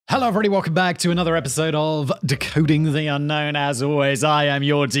Hello everybody, welcome back to another episode of Decoding the Unknown. As always, I am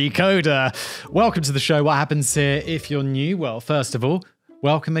your decoder. Welcome to the show. What happens here if you're new? Well, first of all,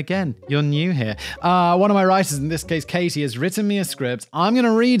 welcome again. You're new here. One of my writers, in this case Katie, has written me a script. I'm going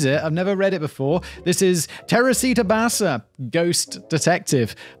to read it. I've never read it before. This is Teresita Basa, Ghost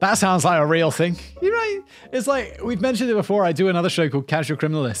Detective. That sounds like a real thing. You know, it's like, we've mentioned it before. I do another show called Casual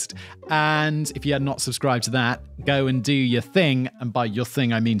Criminalist. And if you had not subscribed to that, go and do your thing. And by your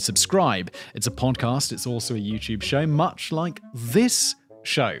thing, I mean subscribe. It's a podcast. It's also a YouTube show, much like this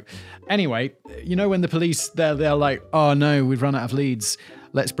show. Anyway, you know when the police, they're like, oh no, we've run out of leads.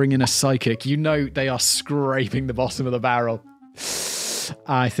 Let's bring in a psychic. You know they are scraping the bottom of the barrel.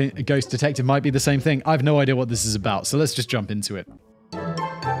 I think a Ghost Detective might be the same thing. I have no idea what this is about, so let's just jump into it.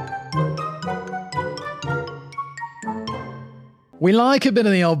 We like a bit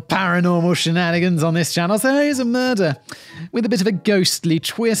of the old paranormal shenanigans on this channel, so here's a murder with a bit of a ghostly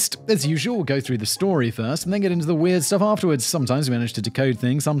twist. As usual, we'll go through the story first and then get into the weird stuff afterwards. Sometimes we manage to decode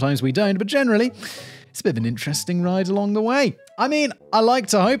things, sometimes we don't, but generally, it's a bit of an interesting ride along the way. I mean, I like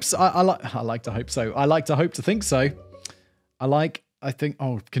to hope so. I like to hope so. I like to hope to think so.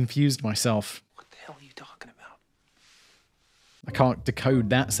 Confused myself. What the hell are you talking about? I can't decode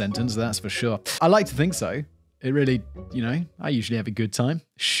that sentence, that's for sure. I like to think so. It really, you know, I usually have a good time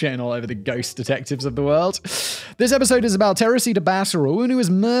shitting all over the ghost detectives of the world. This episode is about Teresita Basa, a woman who was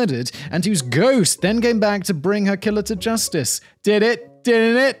murdered and whose ghost then came back to bring her killer to justice. Did it?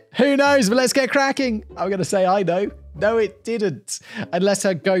 Didn't it? Who knows? But let's get cracking. I'm going to say I know. No, it didn't. Unless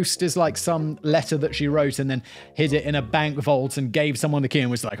her ghost is like some letter that she wrote and then hid it in a bank vault and gave someone the key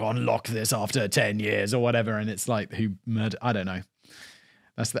and was like, unlock this after 10 years or whatever. And it's like, who murdered? I don't know.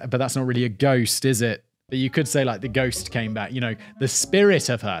 But that's not really a ghost, is it? But you could say like the ghost came back, you know, the spirit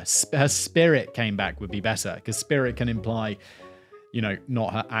of her spirit came back would be better, because spirit can imply, you know,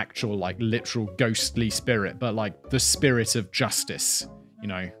 not her actual like literal ghostly spirit, but like the spirit of justice, you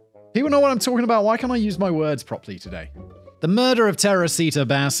know. People know what I'm talking about. Why can't I use my words properly today? The murder of Teresita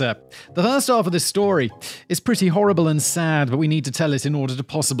Basa. The first half of this story is pretty horrible and sad, but we need to tell it in order to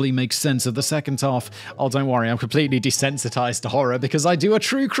possibly make sense of the second half. Oh, don't worry, I'm completely desensitized to horror because I do a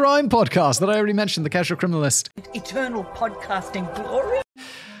true crime podcast that I already mentioned, The Casual Criminalist. Eternal podcasting glory.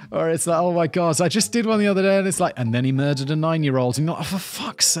 Or it's like, oh my gosh, I just did one the other day and it's like, and then he murdered a 9-year-old. And you're like, oh, for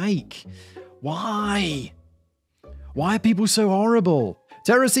fuck's sake. Why? Why are people so horrible?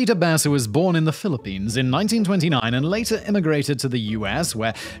 Teresita Basa was born in the Philippines in 1929 and later immigrated to the US,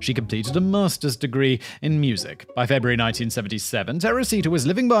 where she completed a master's degree in music. By February 1977, Teresita was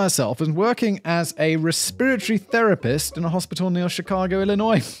living by herself and working as a respiratory therapist in a hospital near Chicago,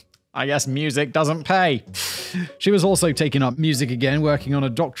 Illinois. I guess music doesn't pay. She was also taking up music again, working on a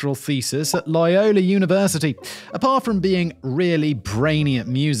doctoral thesis at Loyola University. Apart from being really brainy at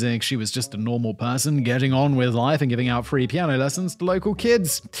music, she was just a normal person getting on with life and giving out free piano lessons to local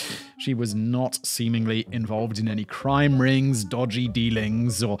kids. She was not seemingly involved in any crime rings, dodgy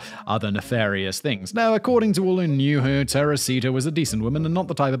dealings, or other nefarious things. Now, according to all who knew her, Teresita was a decent woman and not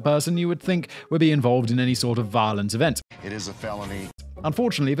the type of person you would think would be involved in any sort of violent event. It is a felony.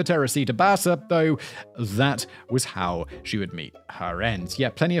 Unfortunately for Teresita Basa, though, that was how she would meet her end. Yeah,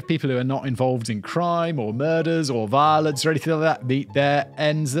 plenty of people who are not involved in crime or murders or violence or anything like that meet their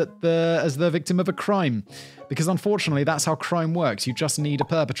ends as the victim of a crime. Because unfortunately, that's how crime works. You just need a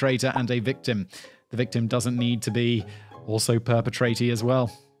perpetrator and a victim. The victim doesn't need to be also perpetrator as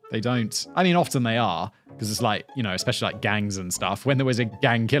well. They don't. I mean, often they are, because it's like, you know, especially like gangs and stuff. When there was a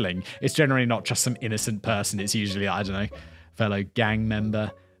gang killing, it's generally not just some innocent person. It's usually, I don't know, fellow gang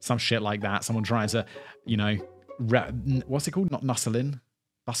member, some shit like that. Someone trying to, you know, what's it called? Not nussle in?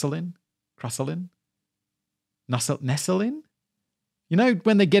 Crustle in? You know,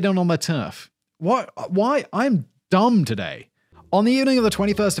 when they get on their turf. What? Why? I'm dumb today. On the evening of the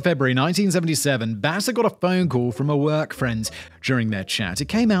 21st of February 1977, Basa got a phone call from a work friend. During their chat, it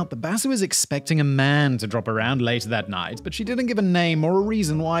came out that Basa was expecting a man to drop around later that night, but she didn't give a name or a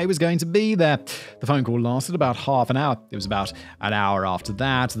reason why he was going to be there. The phone call lasted about half an hour. It was about an hour after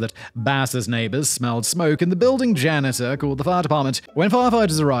that Basa's neighbors smelled smoke and the building janitor called the fire department. When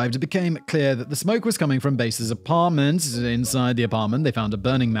firefighters arrived, it became clear that the smoke was coming from Basa's apartment. Inside the apartment, they found a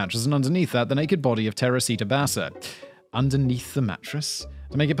burning mattress, and underneath that, the naked body of Teresita Basa. Underneath the mattress?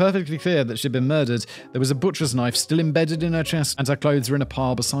 To make it perfectly clear that she'd been murdered, there was a butcher's knife still embedded in her chest, and her clothes were in a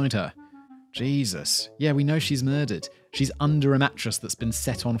pile beside her. Jesus. Yeah, we know she's murdered. She's under a mattress that's been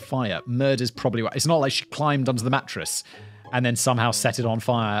set on fire. Murder's probably what. It's not like she climbed onto the mattress and then somehow set it on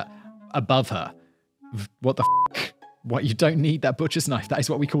fire above her. What the f***? What, you don't need that butcher's knife? That is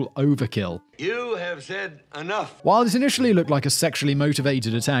what we call overkill. You have have said enough. While it initially looked like a sexually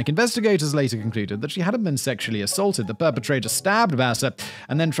motivated attack, investigators later concluded that she hadn't been sexually assaulted. The perpetrator stabbed Basa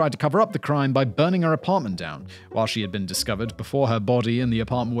and then tried to cover up the crime by burning her apartment down. While she had been discovered before her body and the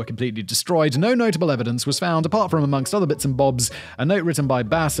apartment were completely destroyed, no notable evidence was found, apart from, amongst other bits and bobs, a note written by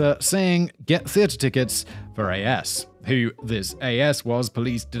Basa saying, "Get theatre tickets for AS." Who this AS was,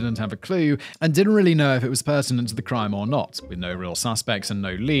 police didn't have a clue and didn't really know if it was pertinent to the crime or not. With no real suspects and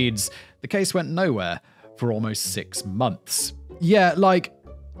no leads, the case went nowhere for almost 6 months. Yeah,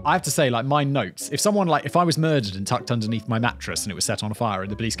 I have to say, my notes, if I was murdered and tucked underneath my mattress and it was set on fire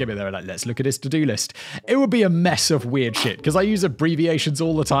and the police came in there and let's look at his to-do list, it would be a mess of weird shit, because I use abbreviations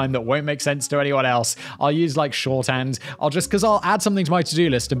all the time that won't make sense to anyone else. I'll use shorthand. I'll add something to my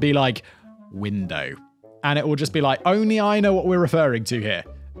to-do list and be like, window. And it will just be only I know what we're referring to here.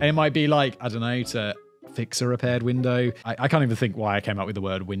 And it might be I don't know, to fix a repaired window. I can't even think why I came up with the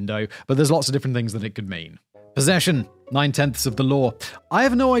word window, but there's lots of different things that it could mean. Possession, 9/10 of the law. I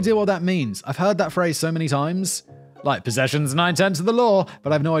have no idea what that means. I've heard that phrase so many times. Possession's 9/10 of the law,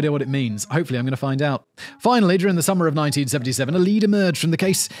 but I have no idea what it means. Hopefully I'm going to find out. Finally, during the summer of 1977, a lead emerged from the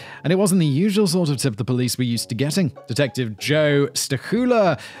case, and it wasn't the usual sort of tip the police were used to getting. Detective Joe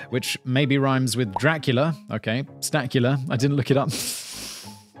Stachula, which maybe rhymes with Dracula. Okay, Stachula. I didn't look it up.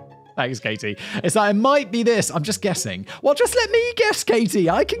 Thanks, Katie. It's it might be this. I'm just guessing. Well, just let me guess,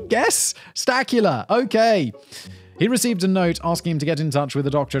 Katie. I can guess. Stachula. Okay. He received a note asking him to get in touch with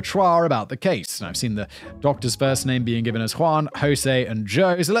the Dr. Chua about the case. And I've seen the doctor's first name being given as Juan, Jose, and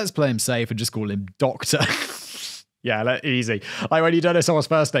Joe, so let's play him safe and just call him Doctor. Yeah, easy. When you don't know someone's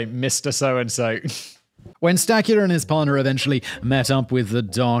first name, Mr. So-and-so. When Stachula and his partner eventually met up with the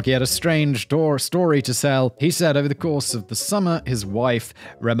doc, he had a strange story to sell. He said over the course of the summer, his wife,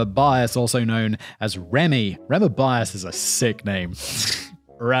 Rema Bias, also known as Remy. Rema Bias is a sick name.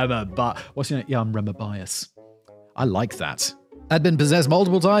 What's your name? Yeah, I'm Rema Bias. I like that. Had been possessed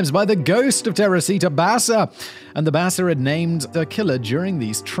multiple times by the ghost of Teresita Basa, and the Basa had named the killer during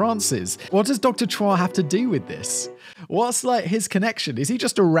these trances. What does Dr. Chua have to do with this? What's his connection? Is he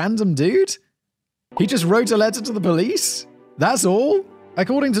just a random dude? He just wrote a letter to the police? That's all?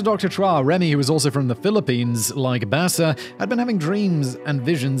 According to Dr. Chua, Remy, who was also from the Philippines, like Basa, had been having dreams and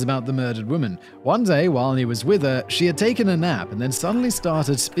visions about the murdered woman. One day, while he was with her, she had taken a nap and then suddenly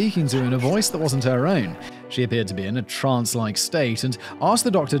started speaking to him in a voice that wasn't her own. She appeared to be in a trance-like state and asked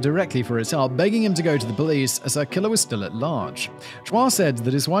the doctor directly for his help, begging him to go to the police as her killer was still at large. Chua said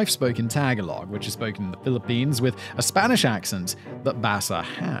that his wife spoke in Tagalog, which is spoken in the Philippines, with a Spanish accent that Basa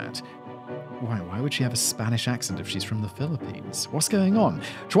had. Why would she have a Spanish accent if she's from the Philippines? What's going on?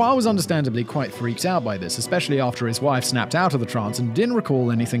 Chua was understandably quite freaked out by this, especially after his wife snapped out of the trance and didn't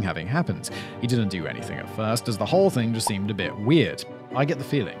recall anything having happened. He didn't do anything at first, as the whole thing just seemed a bit weird. I get the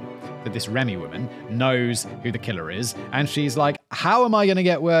feeling that this Remy woman knows who the killer is, and she's like, how am I going to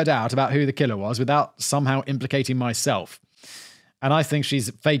get word out about who the killer was without somehow implicating myself? And I think she's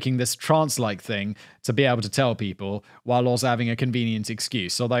faking this trance-like thing to be able to tell people while also having a convenient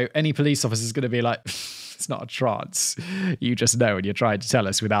excuse. Although any police officer is going to be like, it's not a trance. You just know and you're trying to tell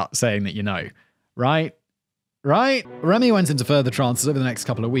us without saying that you know. Right? Remy went into further trances over the next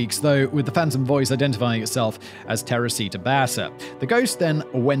couple of weeks, though with the phantom voice identifying itself as Teresita Basa. The ghost then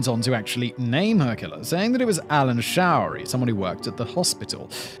went on to actually name her killer, saying that it was Alan Showery, someone who worked at the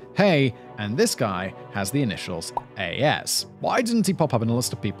hospital. Hey, and this guy has the initials AS. Why didn't he pop up in a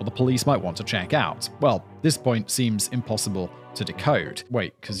list of people the police might want to check out? Well, this point seems impossible to decode.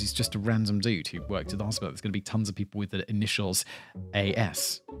 Wait, because he's just a random dude who worked at the hospital. There's going to be tons of people with the initials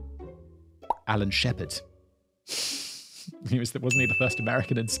AS. Alan Shepard. Wasn't he the first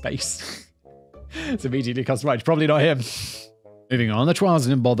American in space? It's immediately comes to mind. Probably not him. Moving on, the Chuas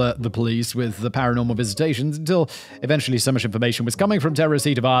didn't bother the police with the paranormal visitations until eventually so much information was coming from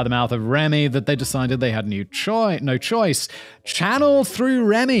Teresita via the mouth of Remy that they decided they had no choice. Channel through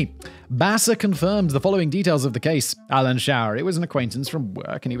Remy. Basa confirmed the following details of the case. Alan Showery was an acquaintance from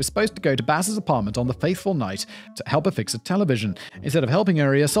work, and he was supposed to go to Basa's apartment on the fateful night to help her fix a television. Instead of helping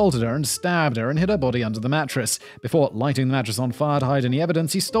her, he assaulted her and stabbed her and hid her body under the mattress. Before lighting the mattress on fire to hide any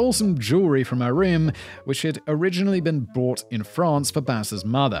evidence, he stole some jewelry from her room, which had originally been bought in France for Basa's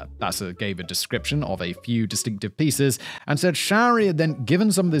mother. Basa gave a description of a few distinctive pieces and said Showery had then given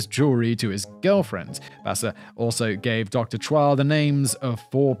some of this jewelry to his girlfriend. Basa also gave Dr. Chua the names of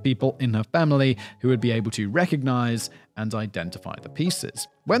 4 people in her family who would be able to recognize and identify the pieces.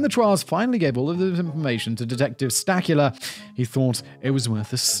 When the Chuas finally gave all of this information to Detective Stachula, he thought it was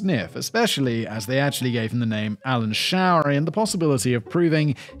worth a sniff, especially as they actually gave him the name Alan Showery and the possibility of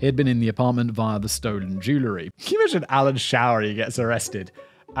proving he had been in the apartment via the stolen jewelry. Can you imagine Alan Showery gets arrested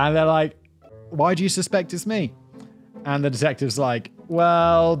and they're like, why do you suspect it's me? And the detective's like,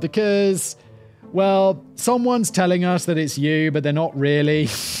 well, because, well, someone's telling us that it's you, but they're not really.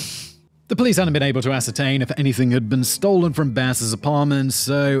 The police hadn't been able to ascertain if anything had been stolen from Bass's apartment,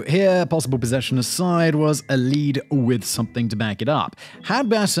 so here, possible possession aside, was a lead with something to back it up. Had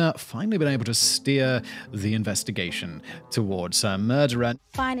Basa finally been able to steer the investigation towards her murderer?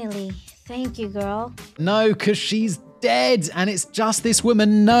 Finally. Thank you, girl. No, because she's dead, and it's just this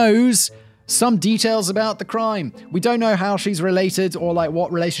woman knows some details about the crime. We don't know how she's related or like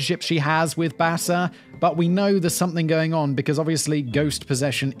what relationship she has with Basa, but we know there's something going on because obviously ghost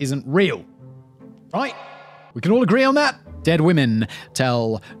possession isn't real. Right? We can all agree on that? Dead women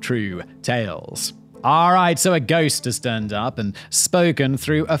tell true tales. Alright, so a ghost has turned up and spoken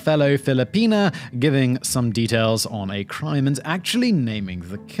through a fellow Filipina, giving some details on a crime and actually naming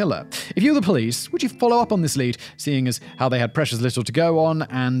the killer. If you were the police, would you follow up on this lead, seeing as how they had precious little to go on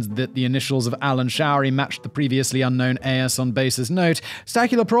and that the initials of Alan Showery matched the previously unknown AS on Base's note?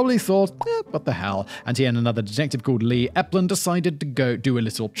 Stacula probably thought, what the hell? And he and another detective called Lee Eplin decided to go do a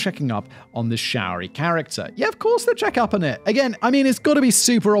little checking up on this Showery character. Yeah, of course they'll check up on it. Again, I mean, it's got to be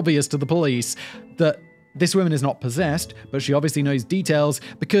super obvious to the police that this woman is not possessed, but she obviously knows details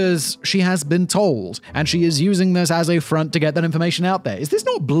because she has been told, and she is using this as a front to get that information out there. Is this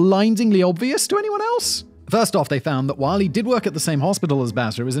not blindingly obvious to anyone else? First off, they found that while he did work at the same hospital as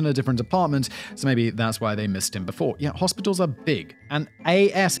Basa, it was in a different department, so maybe that's why they missed him before. Yeah, hospitals are big, and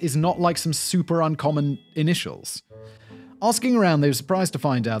AS is not like some super uncommon initials. Asking around, they were surprised to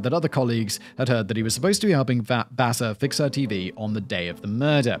find out that other colleagues had heard that he was supposed to be helping Basa fix her TV on the day of the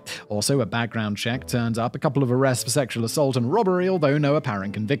murder. Also, a background check turned up a couple of arrests for sexual assault and robbery, although no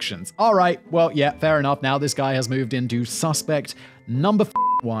apparent convictions. Alright, well, yeah, fair enough. Now this guy has moved into suspect number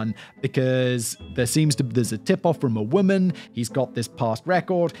one because there's a tip-off from a woman. He's got this past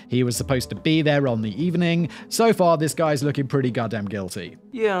record. He was supposed to be there on the evening. So far, this guy's looking pretty goddamn guilty.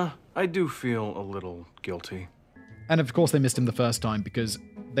 Yeah, I do feel a little guilty. And of course they missed him the first time because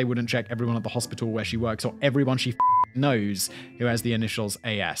they wouldn't check everyone at the hospital where she works or everyone she knows who has the initials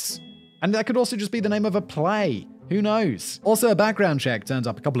AS. And that could also just be the name of a play. Who knows? Also, a background check turns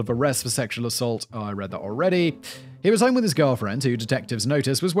up a couple of arrests for sexual assault. Oh, I read that already. He was home with his girlfriend, who detectives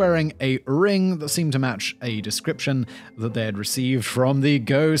noticed was wearing a ring that seemed to match a description that they had received from the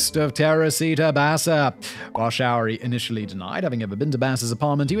ghost of Teresita Basa. While Showery initially denied having ever been to Basa's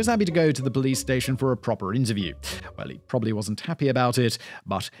apartment, he was happy to go to the police station for a proper interview. Well, he probably wasn't happy about it,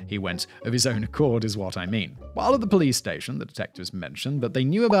 but he went of his own accord is what I mean. While at the police station, the detectives mentioned that they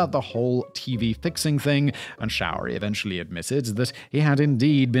knew about the whole TV fixing thing, and Showery eventually admitted that he had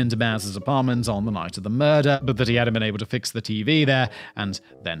indeed been to Basa's apartment on the night of the murder, but that he had been able to fix the TV there and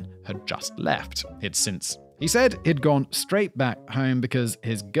then had just left. He said he'd gone straight back home because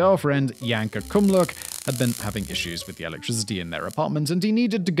his girlfriend, Yanka Kumluk, had been having issues with the electricity in their apartment and he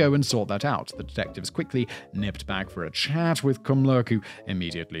needed to go and sort that out. The detectives quickly nipped back for a chat with Kumluk, who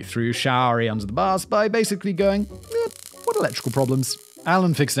immediately threw Showery under the bus by basically going, what electrical problems?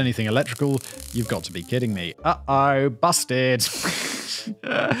 Alan fixed anything electrical? You've got to be kidding me. Uh-oh, busted.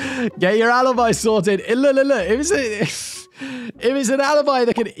 Get your alibi sorted. Look. If it's an alibi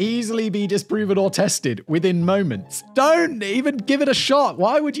that can easily be disproven or tested within moments, don't even give it a shot.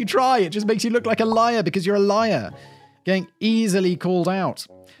 Why would you try? It just makes you look like a liar because you're a liar. Getting easily called out.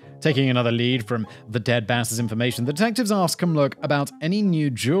 Taking another lead from the dead Bass's information, the detectives asked Kumluk about any new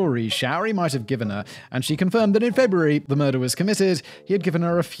jewelry Showery might have given her, and she confirmed that in February the murder was committed. He had given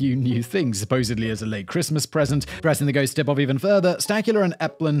her a few new things, supposedly as a late Christmas present. Pressing the ghost tip-off even further, Stacula and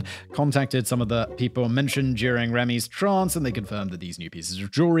Eplin contacted some of the people mentioned during Remy's trance, and they confirmed that these new pieces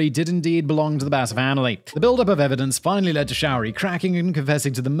of jewelry did indeed belong to the Bass family. The build-up of evidence finally led to Showery cracking and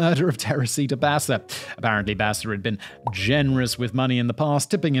confessing to the murder of Teresita Basa. Apparently, Basa had been generous with money in the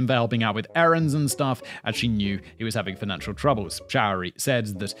past, tipping him for helping out with errands and stuff, as she knew he was having financial troubles. Showery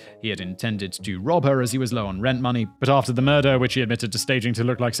said that he had intended to rob her as he was low on rent money, but after the murder, which he admitted to staging to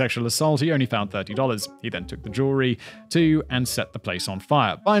look like sexual assault, he only found $30. He then took the jewelry too and set the place on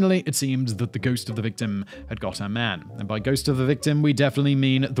fire. Finally, it seemed that the ghost of the victim had got her man. And by ghost of the victim, we definitely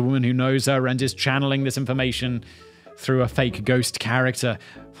mean the woman who knows her and is channeling this information through a fake ghost character.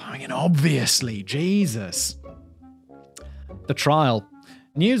 I mean, obviously, Jesus. The trial.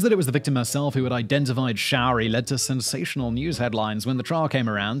 News that it was the victim herself who had identified Showery led to sensational news headlines when the trial came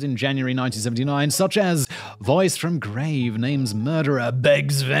around in January 1979, such as "Voice from Grave names murderer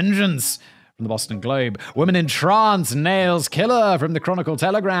begs vengeance." from the Boston Globe. Woman in trance nails killer from the Chronicle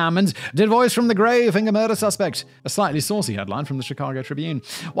Telegram. And did voice from the grave finger murder suspect. A slightly saucy headline from the Chicago Tribune.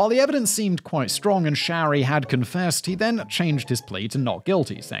 While the evidence seemed quite strong and Showery had confessed, he then changed his plea to not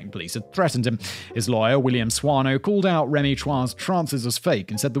guilty, saying police had threatened him. His lawyer, William Swano, called out Remy Choi's trances as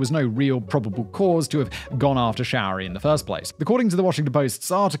fake and said there was no real probable cause to have gone after Showery in the first place. According to the Washington Post's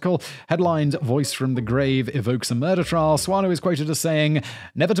article, headlined Voice from the Grave evokes a murder trial, Swano is quoted as saying,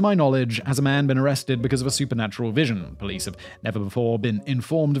 "Never to my knowledge has a man been arrested because of a supernatural vision. Police have never before been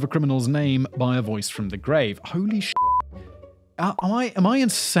informed of a criminal's name by a voice from the grave." Holy shit. Am I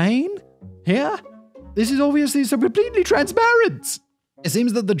insane? Here? This is obviously so completely transparent. It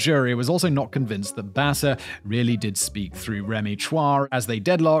seems that the jury was also not convinced that Basa really did speak through Remy Choi as they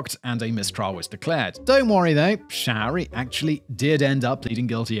deadlocked and a mistrial was declared. Don't worry though, Showery actually did end up pleading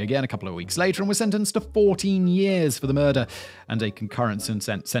guilty again a couple of weeks later and was sentenced to 14 years for the murder and a concurrent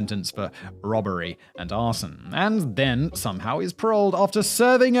sentence for robbery and arson. And then somehow is paroled after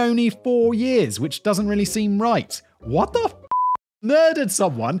serving only 4 years, which doesn't really seem right. What the murdered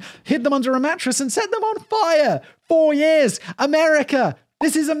someone, hid them under a mattress and set them on fire. 4 years. America.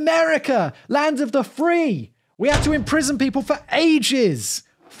 This is America. Land of the free. We have to imprison people for ages.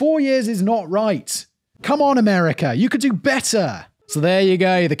 4 years is not right. Come on, America. You could do better. So there you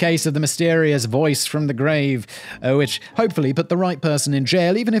go, the case of the mysterious voice from the grave, which hopefully put the right person in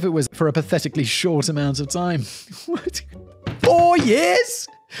jail, even if it was for a pathetically short amount of time. What? 4 years?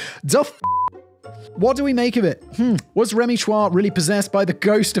 What do we make of it? Was Remy Choi really possessed by the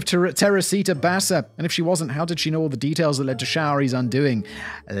ghost of Teresita Basa? And if she wasn't, how did she know all the details that led to Showery's undoing?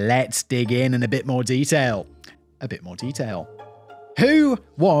 Let's dig in a bit more detail. Who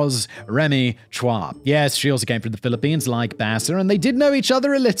was Remy Choi? Yes, she also came from the Philippines like Basa, and they did know each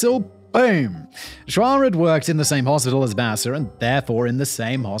other a little. Boom. Choi had worked in the same hospital as Basa and therefore in the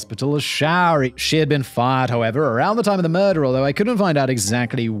same hospital as Showery. She had been fired, however, around the time of the murder, although I couldn't find out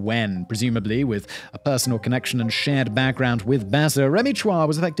exactly when. Presumably with a personal connection and shared background with Basa, Remy Choi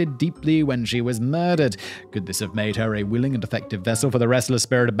was affected deeply when she was murdered. Could this have made her a willing and effective vessel for the restless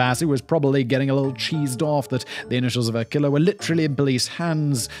spirit of Basa, who was probably getting a little cheesed off that the initials of her killer were literally in police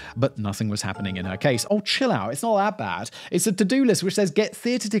hands, but nothing was happening in her case. Oh, chill out. It's not that bad. It's a to-do list which says get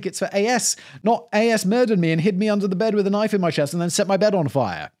theatre tickets for AS, not AS murdered me and hid me under the bed with a knife in my chest and then set my bed on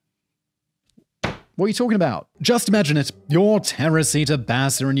fire. What are you talking about? Just imagine it. You're Teresita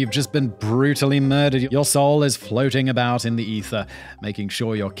Basa and you've just been brutally murdered. Your soul is floating about in the ether, making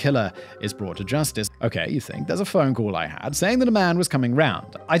sure your killer is brought to justice. Okay, you think there's a phone call I had saying that a man was coming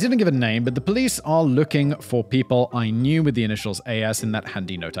round. I didn't give a name, but the police are looking for people I knew with the initials AS in that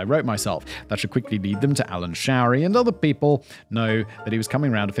handy note I wrote myself. That should quickly lead them to Alan Showery, and other people know that he was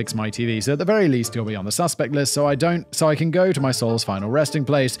coming round to fix my TV. So at the very least, he'll be on the suspect list so I can go to my soul's final resting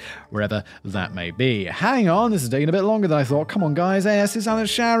place, wherever that may be. Hang on, this is taking a bit longer than I thought. Come on, guys. AS is Alan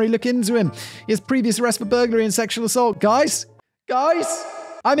Showery. Look into him. His previous arrest for burglary and sexual assault. Guys?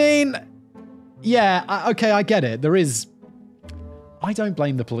 I mean, yeah, okay, I get it. I don't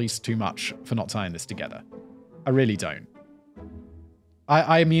blame the police too much for not tying this together. I really don't.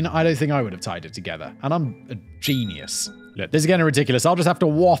 I mean, I don't think I would have tied it together. And I'm a genius. Look, this is getting ridiculous. I'll just have to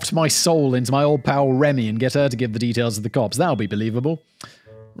waft my soul into my old pal Remy and get her to give the details to the cops. That'll be believable.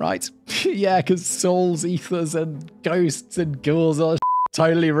 Right? Yeah, because souls, ethers, and ghosts and ghouls are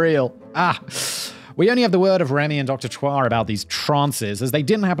totally real. We only have the word of Remy and Dr. Choi about these trances, as they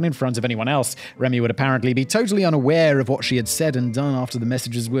didn't happen in front of anyone else. Remy would apparently be totally unaware of what she had said and done after the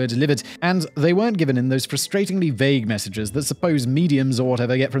messages were delivered, and they weren't given in those frustratingly vague messages that supposed mediums or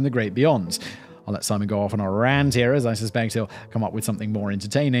whatever get from the great beyond. I'll let Simon go off on a rant here, as I suspect he'll come up with something more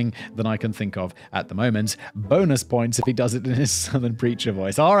entertaining than I can think of at the moment. Bonus points if he does it in his Southern preacher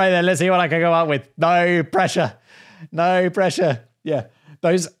voice. All right, then, let's see what I can go up with. No pressure. Yeah.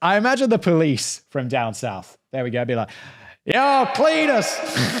 I imagine the police from down south. There we go. Be like, yo, Cletus.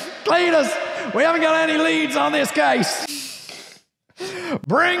 Cletus, we haven't got any leads on this case.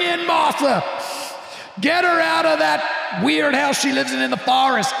 Bring in Martha. Get her out of that weird house she lives in the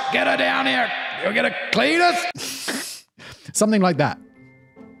forest. Get her down here. You'll get a Cletus. Something like that.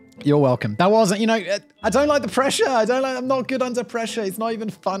 You're welcome. That wasn't, I don't like the pressure. I'm not good under pressure. It's not even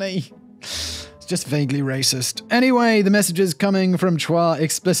funny. It's just vaguely racist. Anyway, the messages coming from Choi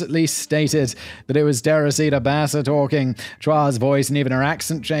explicitly stated that it was Teresita Basa talking. Choi's voice and even her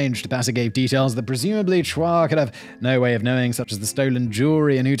accent changed. Basa gave details that presumably Choi could have no way of knowing, such as the stolen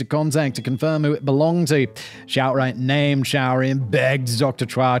jewelry and who to contact to confirm who it belonged to. She outright named Showery and begged Dr.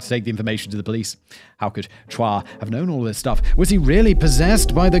 Choi to take the information to the police. How could Choi have known all this stuff? Was he really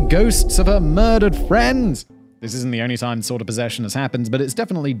possessed by the ghosts of her murdered friends? This isn't the only time this sort of possession has happened, but it's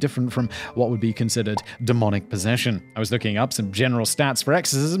definitely different from what would be considered demonic possession. I was looking up some general stats for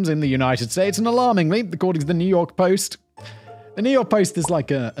exorcisms in the United States, and alarmingly, according to the New York Post, the New York Post is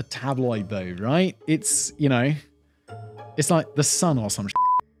like a tabloid though, right? It's, you know, it's like The Sun or some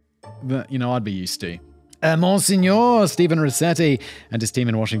that, you know, I'd be used to. Monsignor Stephen Rossetti and his team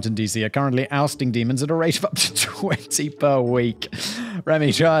in Washington, D.C. are currently ousting demons at a rate of up to 20 per week. Remy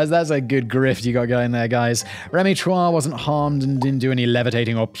Chua, that's a good grift you got going there, guys. Remy Chua wasn't harmed and didn't do any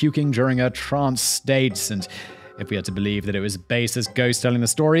levitating or puking during her trance states, and if we are to believe that it was Basa's ghost telling the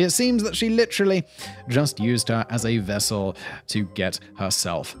story, it seems that she literally just used her as a vessel to get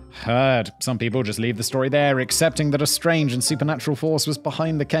herself heard. Some people just leave the story there, accepting that a strange and supernatural force was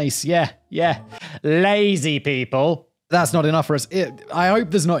behind the case. Yeah. Lazy people. That's not enough for us. I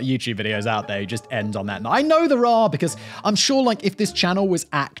hope there's not YouTube videos out there who just end on that. And I know there are, because I'm sure, like, if this channel was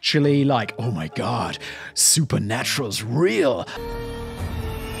actually like, oh my god, supernatural's real,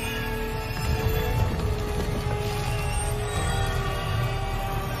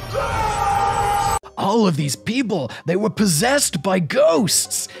 all of these people, they were possessed by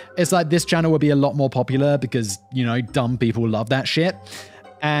ghosts. It's like this channel would be a lot more popular because, you know, dumb people love that shit.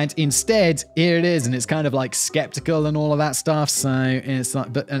 And instead, here it is, and it's kind of like skeptical and all of that stuff. So it's like,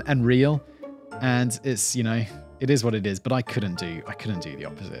 and real, and it's, you know, it is what it is. But I couldn't do the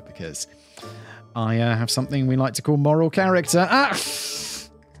opposite because I have something we like to call moral character.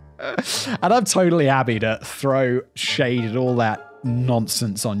 And I'm totally happy to throw shade at all that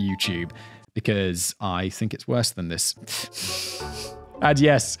nonsense on YouTube, because I think it's worse than this. And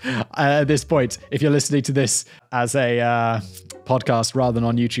yes, at this point, if you're listening to this as a podcast rather than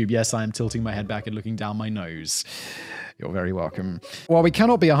on YouTube, yes, I am tilting my head back and looking down my nose. You're very welcome. While we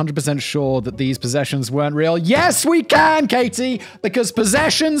cannot be 100% sure that these possessions weren't real, yes, we can, Katie, because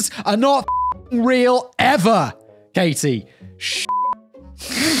possessions are not real ever, Katie.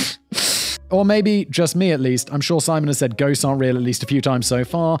 Or maybe just me, at least. I'm sure Simon has said ghosts aren't real at least a few times so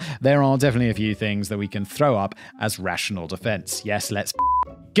far. There are definitely a few things that we can throw up as rational defense. Yes, let's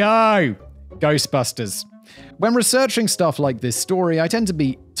go! Ghostbusters. When researching stuff like this story, I tend to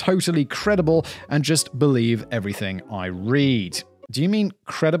be totally credible and just believe everything I read. Do you mean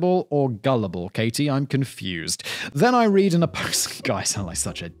credible or gullible, Katie? I'm confused. Then I read in a post... Guys, I sound like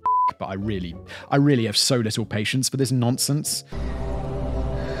such a d***, but I really have so little patience for this nonsense.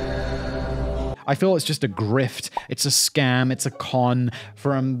 I feel it's just a grift. It's a scam. It's a con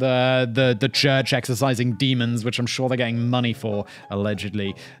from the church exercising demons, which I'm sure they're getting money for,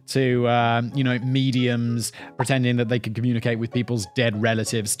 allegedly, to, you know, mediums pretending that they can communicate with people's dead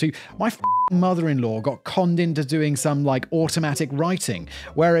relatives, to my mother-in-law got conned into doing some, like, automatic writing,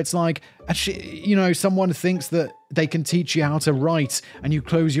 where it's like, you know, someone thinks that they can teach you how to write, and you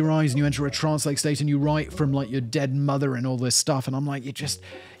close your eyes and you enter a trance-like state and you write from, like, your dead mother and all this stuff. And I'm like,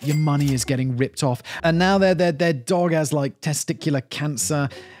 your money is getting ripped off. And now their dog has, like, testicular cancer,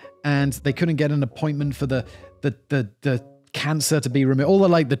 and they couldn't get an appointment for the cancer to be removed, all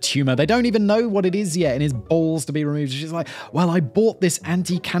the tumor. They don't even know what it is yet, and his balls to be removed. She's like, well, I bought this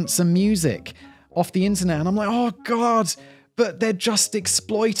anti-cancer music off the internet. And I'm like, oh God, but they're just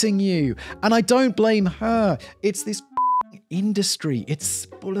exploiting you. And I don't blame her. It's this industry. It's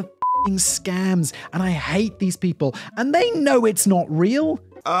full of scams. And I hate these people. And they know it's not real.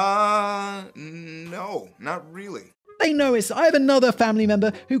 No, not really. They know it's... I have another family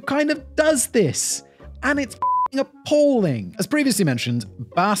member who kind of does this. And it's appalling. As previously mentioned,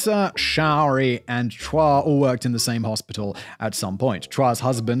 Basa, Shaori, and Chua all worked in the same hospital at some point. Chua's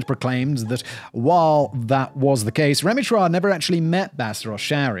husband proclaimed that while that was the case, Remy Chua never actually met Basa or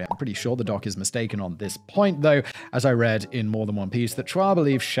Shaori. I'm pretty sure the doc is mistaken on this point, though, as I read in more than one piece, that Chua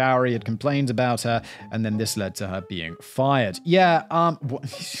believed Shaori had complained about her, and then this led to her being fired. Yeah,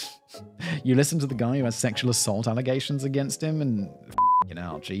 you listen to the guy who has sexual assault allegations against him, and you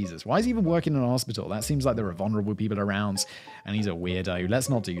know, Jesus, why is he even working in an hospital? That seems like there are vulnerable people around, and he's a weirdo. Let's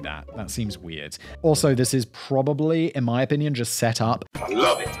not do that. That seems weird. Also, this is probably, in my opinion, just set up. I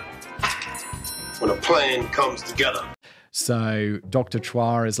love it when a plan comes together. So Dr.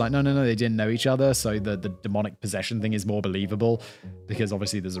 Chua is like, no, they didn't know each other. So the demonic possession thing is more believable, because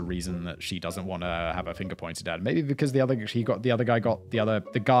obviously there's a reason that she doesn't want to have her finger pointed at. Maybe because the bad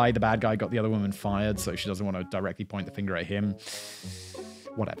guy got the other woman fired, so she doesn't want to directly point the finger at him.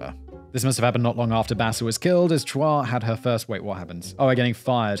 Whatever. This must have happened not long after Basa was killed, as Chua had her first... Wait, what happened? Oh, getting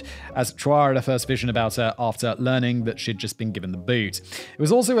fired. As Chua had her first vision about her after learning that she'd just been given the boot. It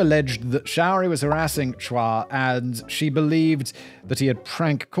was also alleged that Shaori was harassing Chua, and she believed that he had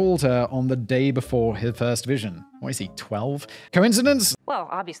prank called her on the day before his first vision. What is he, 12? Coincidence? Well,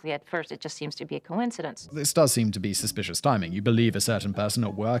 obviously, at first, it just seems to be a coincidence. This does seem to be suspicious timing. You believe a certain person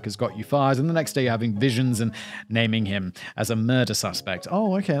at work has got you fired, and the next day you're having visions and naming him as a murder suspect.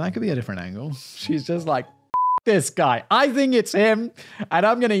 Oh, okay, that could be a different angle. She's just like, this guy. I think it's him, and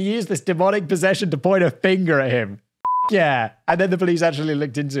I'm going to use this demonic possession to point a finger at him. Yeah. And then the police actually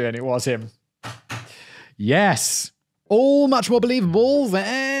looked into it, and it was him. Yes. All much more believable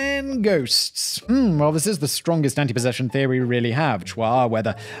than ghosts. Well, this is the strongest anti-possession theory we really have. Chua,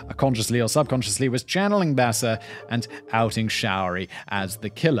 whether consciously or subconsciously, was channeling Basa and outing Showery as the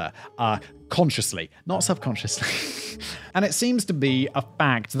killer. Consciously, not subconsciously. And it seems to be a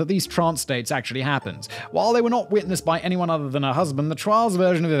fact that these trance states actually happened. While they were not witnessed by anyone other than her husband, the Chua's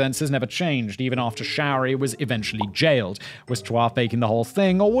version of events has never changed, even after Showery was eventually jailed. Was Chua faking the whole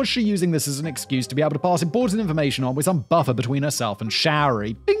thing, or was she using this as an excuse to be able to pass important information on with some buffer between herself and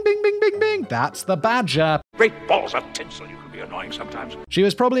Showery? Bing, bing, bing, bing, bing. That's the badger. Great balls of tinsel, you can be annoying sometimes. She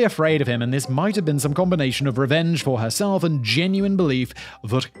was probably afraid of him, and this might have been some combination of revenge for herself and genuine belief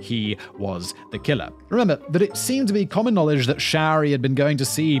that he was the killer. Remember that it seemed to be common knowledge that Showery had been going to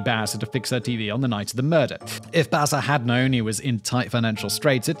see Basa to fix her TV on the night of the murder. If Basa had known he was in tight financial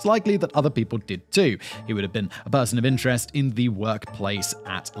straits, it's likely that other people did too. He would have been a person of interest in the workplace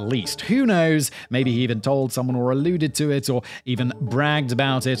at least. Who knows? Maybe he even told someone or alluded to it or even bragged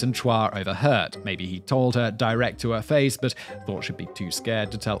about it and Chua overheard. Maybe he told her direct to her face, but thought she'd be too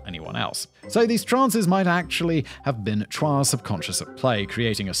scared to tell anyone else. So these trances might actually have been Chua's subconscious at play,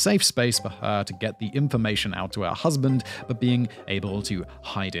 creating a safe space for her to get the information out to her husband, but being able to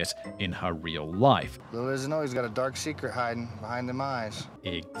hide it in her real life. Little does he know he's got a dark secret hiding behind them eyes.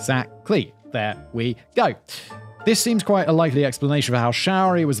 Exactly. There we go. This seems quite a likely explanation for how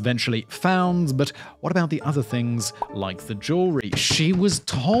Showery was eventually found, but what about the other things like the jewelry? She was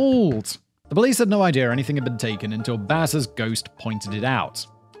told. The police had no idea anything had been taken until Basa's ghost pointed it out.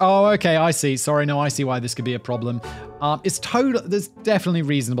 Oh, okay, I see. Sorry, no, I see why this could be a problem. There's definitely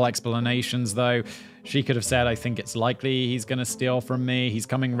reasonable explanations, though. She could have said, I think it's likely he's going to steal from me. He's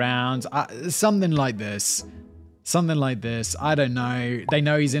coming round. Something like this. Something like this. I don't know. They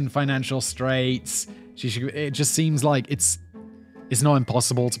know he's in financial straits. It just seems like it's not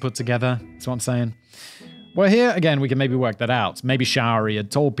impossible to put together. That's what I'm saying. Well, here, again, we can maybe work that out. Maybe Showery had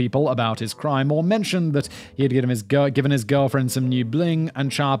told people about his crime or mentioned that he had given his girlfriend some new bling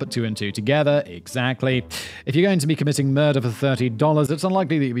and Chua put 2 and 2 together. Exactly. If you're going to be committing murder for $30, it's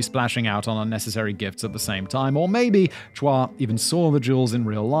unlikely that you'll be splashing out on unnecessary gifts at the same time. Or maybe Chua even saw the jewels in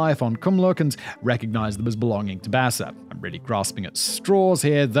real life on Kumluk and recognized them as belonging to Basa. I'm really grasping at straws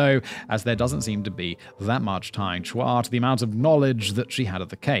here, though, as there doesn't seem to be that much tying Chua to the amount of knowledge that she had of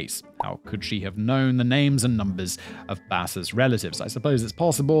the case. How could she have known the names and numbers of Basa's relatives? I suppose it's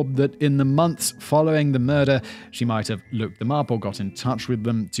possible that in the months following the murder, she might have looked them up or got in touch with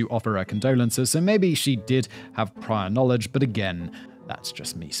them to offer her condolences, so maybe she did have prior knowledge, but again, that's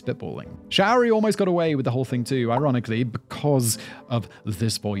just me spitballing. Showery almost got away with the whole thing too, ironically, because of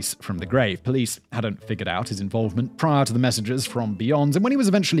this voice from the grave. Police hadn't figured out his involvement prior to the messages from beyond, and when he was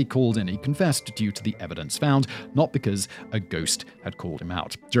eventually called in, he confessed due to the evidence found, not because a ghost had called him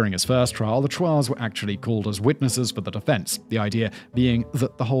out. During his first trial, the Chuas were actually called as witnesses for the defense, the idea being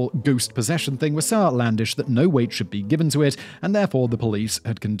that the whole ghost possession thing was so outlandish that no weight should be given to it, and therefore the police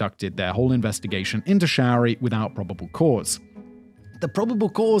had conducted their whole investigation into Showery without probable cause. The probable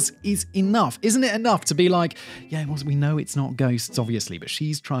cause is enough. Isn't it enough to be like, yeah, well, we know it's not ghosts, obviously, but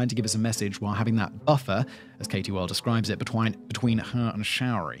she's trying to give us a message while having that buffer, as Katie World describes it, between her and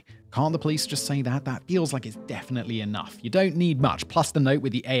Showery. Can't the police just say that? That feels like it's definitely enough. You don't need much. Plus the note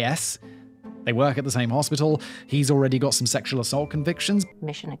with the AS. They work at the same hospital. He's already got some sexual assault convictions.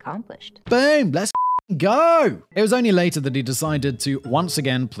 Mission accomplished. Boom! Let's go! It was only later that he decided to once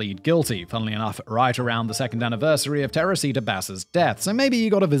again plead guilty, funnily enough, right around the 2nd anniversary of Teresita Basa's death, so maybe he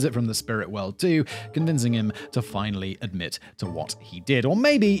got a visit from the spirit world too, convincing him to finally admit to what he did. Or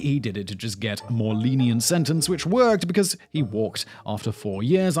maybe he did it to just get a more lenient sentence, which worked because he walked after 4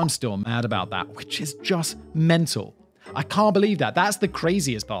 years. I'm still mad about that, which is just mental. I can't believe that. That's the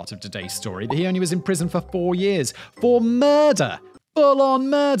craziest part of today's story, that he only was in prison for 4 years for murder. Full-on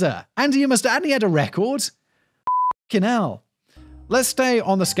murder. And he had a record. F***ing hell. Let's stay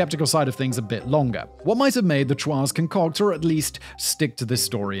on the skeptical side of things a bit longer. What might have made the Chuas concoct or at least stick to this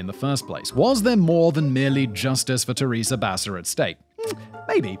story in the first place? Was there more than merely justice for Teresita Basa at stake?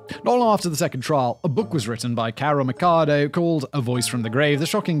 Maybe. Not long after the second trial, a book was written by Carol Mercado called A Voice from the Grave, The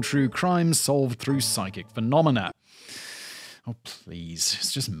Shocking True Crimes Solved Through Psychic Phenomena. Oh, please.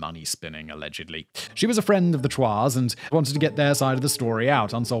 It's just money spinning, allegedly. She was a friend of the Trois and wanted to get their side of the story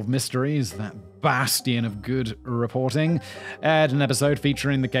out. Unsolved Mysteries, that bastion of good reporting, aired an episode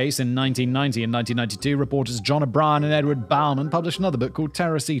featuring the case in 1990 and 1992. Reporters John O'Brien and Edward Bauman published another book called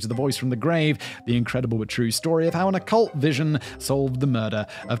Teresita, The Voice from the Grave, the incredible but true story of how an occult vision solved the murder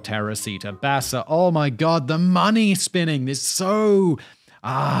of Teresita Basa. Oh my god, the money spinning is so...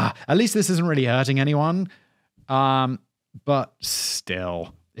 at least this isn't really hurting anyone. But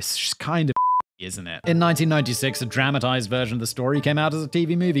still, it's just kind of isn't it? In 1996, a dramatized version of the story came out as a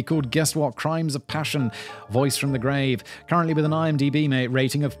TV movie called Guess What? Crimes of Passion, Voice from the Grave. Currently with an IMDb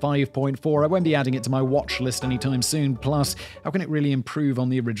rating of 5.4. I won't be adding it to my watch list anytime soon. Plus, how can it really improve on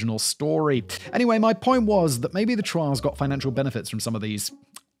the original story? Anyway, my point was that maybe the Trials got financial benefits from some of these.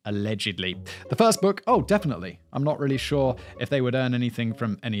 Allegedly. The first book, oh, definitely. I'm not really sure if they would earn anything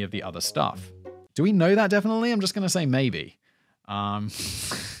from any of the other stuff. Do we know that definitely? I'm just going to say maybe.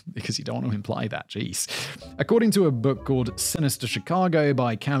 Because you don't want to imply that, jeez. According to a book called Sinister Chicago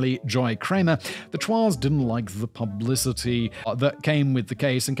by Callie Joy Kramer, the Trois didn't like the publicity that came with the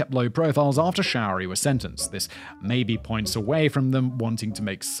case and kept low profiles after Showery was sentenced. This maybe points away from them wanting to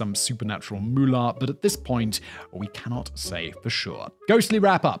make some supernatural moolah, but at this point, we cannot say for sure. Ghostly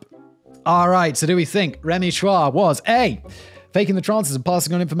wrap-up. All right, so do we think Remy Choi was A, faking the trances and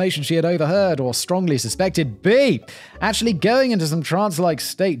passing on information she had overheard or strongly suspected? B, actually going into some trance-like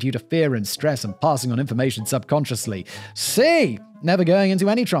state due to fear and stress and passing on information subconsciously? C, never going into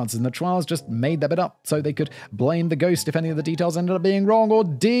any trances and the Trials just made that bit up so they could blame the ghost if any of the details ended up being wrong? Or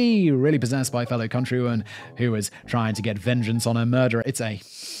D, really possessed by a fellow countrywoman who was trying to get vengeance on her murderer? It's A.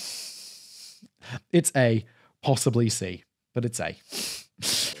 It's A, possibly C, but it's A.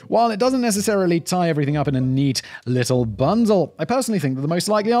 While it doesn't necessarily tie everything up in a neat little bundle, I personally think that the most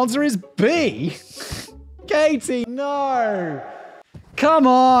likely answer is B. Katie, no! Come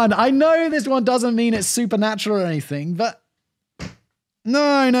on! I know this one doesn't mean it's supernatural or anything, but...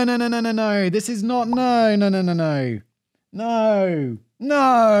 No. This is not... No.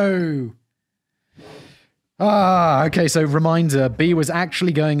 Okay, so reminder, B was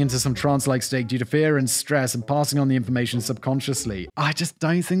actually going into some trance-like state due to fear and stress and passing on the information subconsciously. I just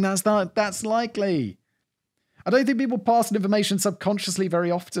don't think that's likely. I don't think people pass information subconsciously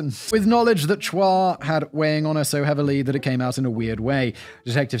very often. With knowledge that Choi had weighing on her so heavily that it came out in a weird way,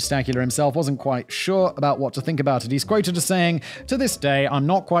 Detective Stackula himself wasn't quite sure about what to think about it. He's quoted as saying, "To this day, I'm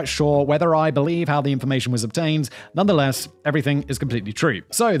not quite sure whether I believe how the information was obtained. Nonetheless, everything is completely true."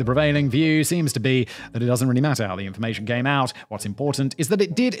 So the prevailing view seems to be that it doesn't really matter how the information came out. What's important is that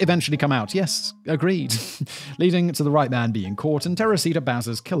it did eventually come out. Yes, agreed. Leading to the right man being caught and Teresita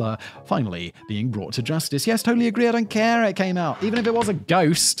Basa's killer finally being brought to justice. Yes, totally agree. I don't care it came out. Even if it was a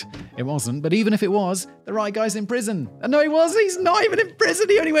ghost, it wasn't. But even if it was, the right guy's in prison. And no, he wasn't. He's not even in prison.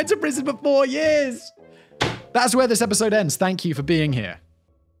 He only went to prison for 4 years. That's where this episode ends. Thank you for being here.